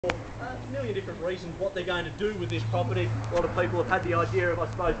A million different reasons what they're going to do with this property. A lot of people have had the idea of, I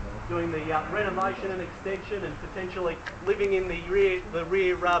suppose, doing the renovation and extension and potentially living in the rear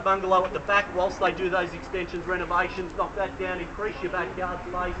bungalow at the back whilst they do those extensions, renovations, knock that down, increase your backyard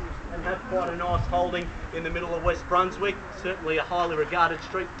space and have quite a nice holding in the middle of West Brunswick. Certainly a highly regarded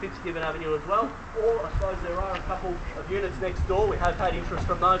street, Fitzgibbon Avenue as well. Or I suppose there are a couple of units next door. We have had interest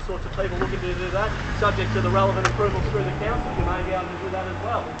from those sorts of people looking to do that. Subject to the relevant approvals through the council, you may be able to do that as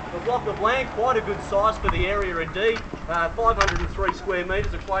well. The block of land, quite a good size for the area indeed. 503 square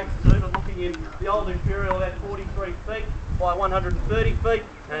metres equates to, but looking in the old Imperial, about 43 feet by 130 feet,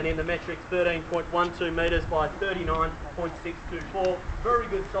 and in the metrics 13.12 metres by 39.624. Very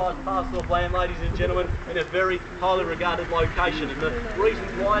good sized parcel of land, ladies and gentlemen, in a very highly regarded location. And the reasons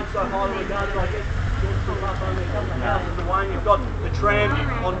why it's so highly regarded, I guess, up only a couple of houses away. You've got the tram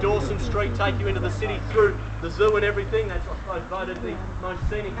on Dawson Street take you into the city through the zoo and everything. That's, I suppose, voted the most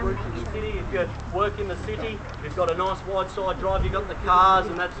scenic route in the city. If you work in the city, you've got a nice wide side drive, you've got the cars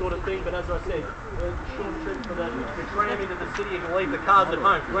and that sort of thing. But as I said, the short trip for the tram into the city, you can leave the cars at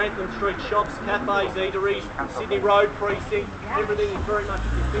home. Grantham Street shops, cafes, eateries, Sydney Road precinct, everything is very much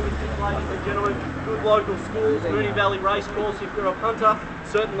at your fingertips, ladies and gentlemen. Good local schools, Moonee Valley Racecourse if you're a punter,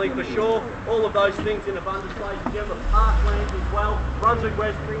 certainly for sure. All of those things in abundance, ladies and gentlemen. Parklands as well. Brunswick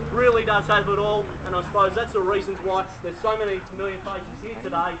West really does have it all, and I suppose that's the reasons why there's so many million faces here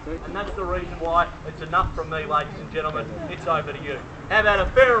today, and that's the reason why it's enough from me, ladies and gentlemen. It's over to you. How about a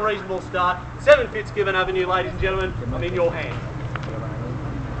fair and reasonable start? 7 Fitzgibbon Avenue, ladies and gentlemen, I'm in your hands.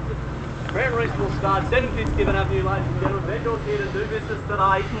 Fair and reasonable start, 7 Fitzgibbon Avenue, ladies and gentlemen. Vendors here to do business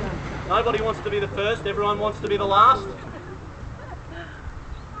today. Nobody wants to be the first, everyone wants to be the last.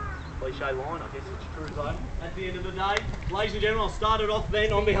 Cliche line, I guess it's true though. At the end of the day, ladies and gentlemen, I'll start it off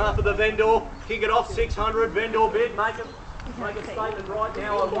then on behalf of the vendor. Kick it off, 600, vendor bid, make a statement right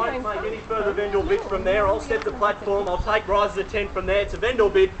now. I won't make any further vendor bids from there. I'll set the platform. I'll take rises at 10 from there. It's a vendor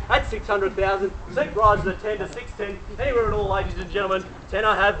bid at 600,000. Seek rises at 10 to 610. Anywhere at all, ladies and gentlemen. 10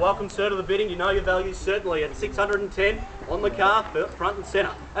 I have. Welcome, sir, to the bidding. You know your value certainly at 610 on the car, front and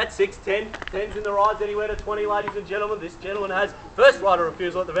centre. At 610, 10's in the rise anywhere to 20, ladies and gentlemen. This gentleman has first right of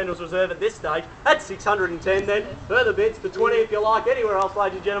refusal at the vendor's reserve at this stage at 610 then. Further bids to 20 if you like. Anywhere else,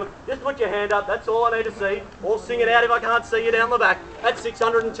 ladies and gentlemen, just put your hand up. That's all I need to see. Or sing it out if I can't see you down the back. At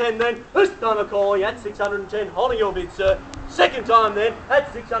 610 then. First time of calling at 610. Holding your bid, sir. Second time then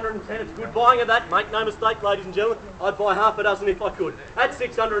at 610. It's good buying of that. Make no mistake, ladies and gentlemen. I'd buy half a dozen if I could. At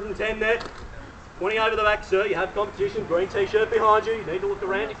 610 there. 20 over the back, sir. You have competition. Green t-shirt behind you. You need to look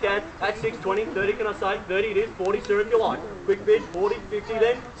around. You can. At 620, 30 can I say? 30 it is. 40, sir, if you like. Quick bid. 40, 50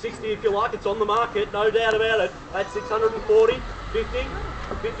 then. 60 if you like. It's on the market. No doubt about it. At 640, 50.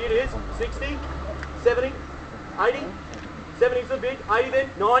 50 it is. 60, 70, 80. 70's the bid. 80 then.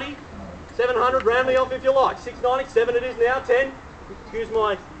 90. 700. Round me off if you like. 690. 7 it is now. 10. Excuse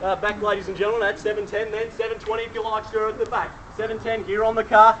my back, ladies and gentlemen. At 710 then. 720 if you like, sir, at the back. 710 here on the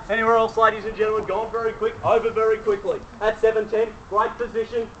car. Anywhere else, ladies and gentlemen, gone very quick, over very quickly. At 710, great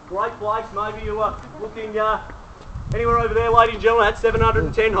position, great place. Maybe you are looking anywhere over there, ladies and gentlemen. At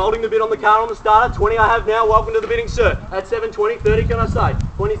 710, holding the bid on the car on the starter. 20 I have now. Welcome to the bidding, sir. At 720, 30 can I say?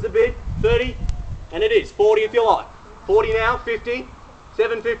 20's the bid, 30, and it is. 40 if you like. 40 now, 50.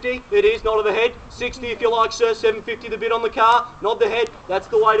 750, it is, nod of the head. 60 if you like, sir. 750 the bid on the car, nod the head. That's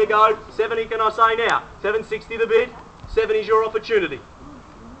the way to go. 70 can I say now? 760 the bid. 70 is your opportunity.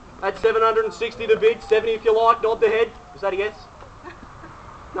 At 760 the bid, 70 if you like, nod the head. Is that a yes?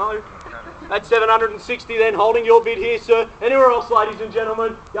 No? At 760 then, holding your bid here, sir. Anywhere else, ladies and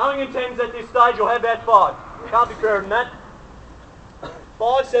gentlemen? Going in 10s at this stage, or how about 5? Can't be fairer than that.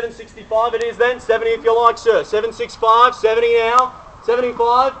 5, 765 it is then, 70 if you like, sir. 765, 70 now,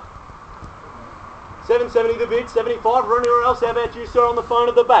 75. 770 the bid, 75, or anywhere else. How about you, sir, on the phone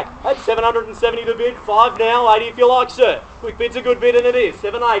at the back? At 770 the bid, 5 now, 80 if you like, sir. Quick bid's a good bid, and it is.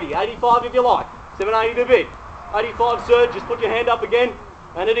 780, 85 if you like. 780 the bid. 85, sir, just put your hand up again.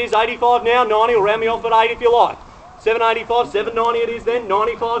 And it is 85 now, 90, or round me off at 80 if you like. 785, 790 it is then,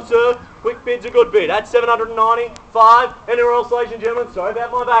 95, sir. Quick bid's a good bid. At 790, 5. Anywhere else, ladies and gentlemen? Sorry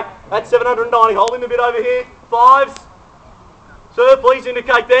about my back. At 790, holding the bid over here. 5s. Sir, please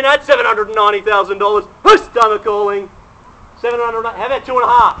indicate then at $790,000. First time of calling. 700. How about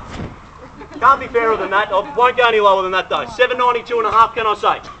 2.5? Can't be fairer than that. I won't go any lower than that though. 792 and a half, can I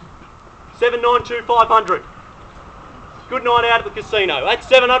say? 792, 500. Good night out at the casino. At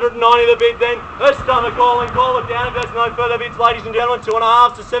 790 the bid then. First time of calling. Call it down if there's no further bids, ladies and gentlemen.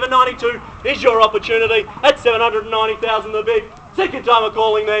 2.5 to 792 is your opportunity. At 790,000 the bid. Second time of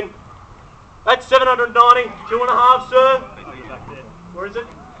calling then. At 790, 2.5, sir. Where is it?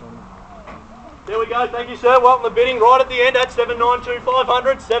 There we go, thank you sir, welcome to bidding right at the end at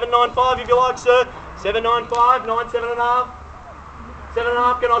 792,500, 795 if you like sir, 795, 97.5,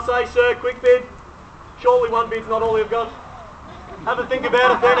 7.5 can I say sir, quick bid, surely one bid's not all you've got. Have a think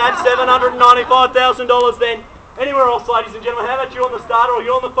about it then at $795,000 then. Anywhere else ladies and gentlemen, how about you on the starter or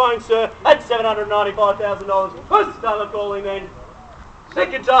you on the phone sir, at $795,000, first time of calling then.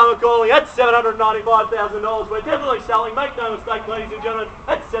 Second time of calling, that's $795,000. We're definitely selling, make no mistake ladies and gentlemen,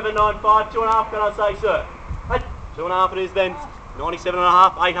 that's 795, 2.5 can I say sir? At 2.5 it is then,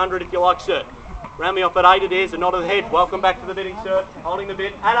 97.5, 800 if you like sir. Round me off at 8 it is, a nod of the head, welcome back to the bidding sir, holding the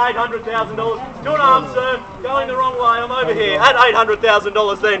bid at $800,000, 2.5 sir, going the wrong way, I'm over here, at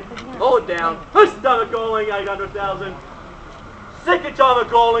 $800,000 then, hold it down, first time of calling, 800,000. Second time of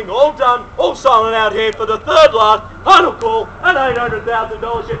calling, all done, all silent out here for the third last, final call at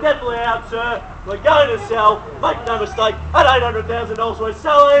 $800,000. You're definitely out, sir. We're going to sell, make no mistake, at $800,000. We're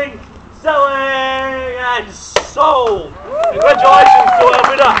selling, and sold. Congratulations to our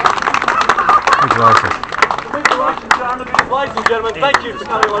winner. Congratulations to our winner. Ladies and gentlemen, thank you for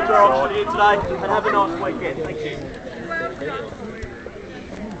coming along to our auction here today, and have a nice weekend. Thank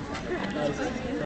you.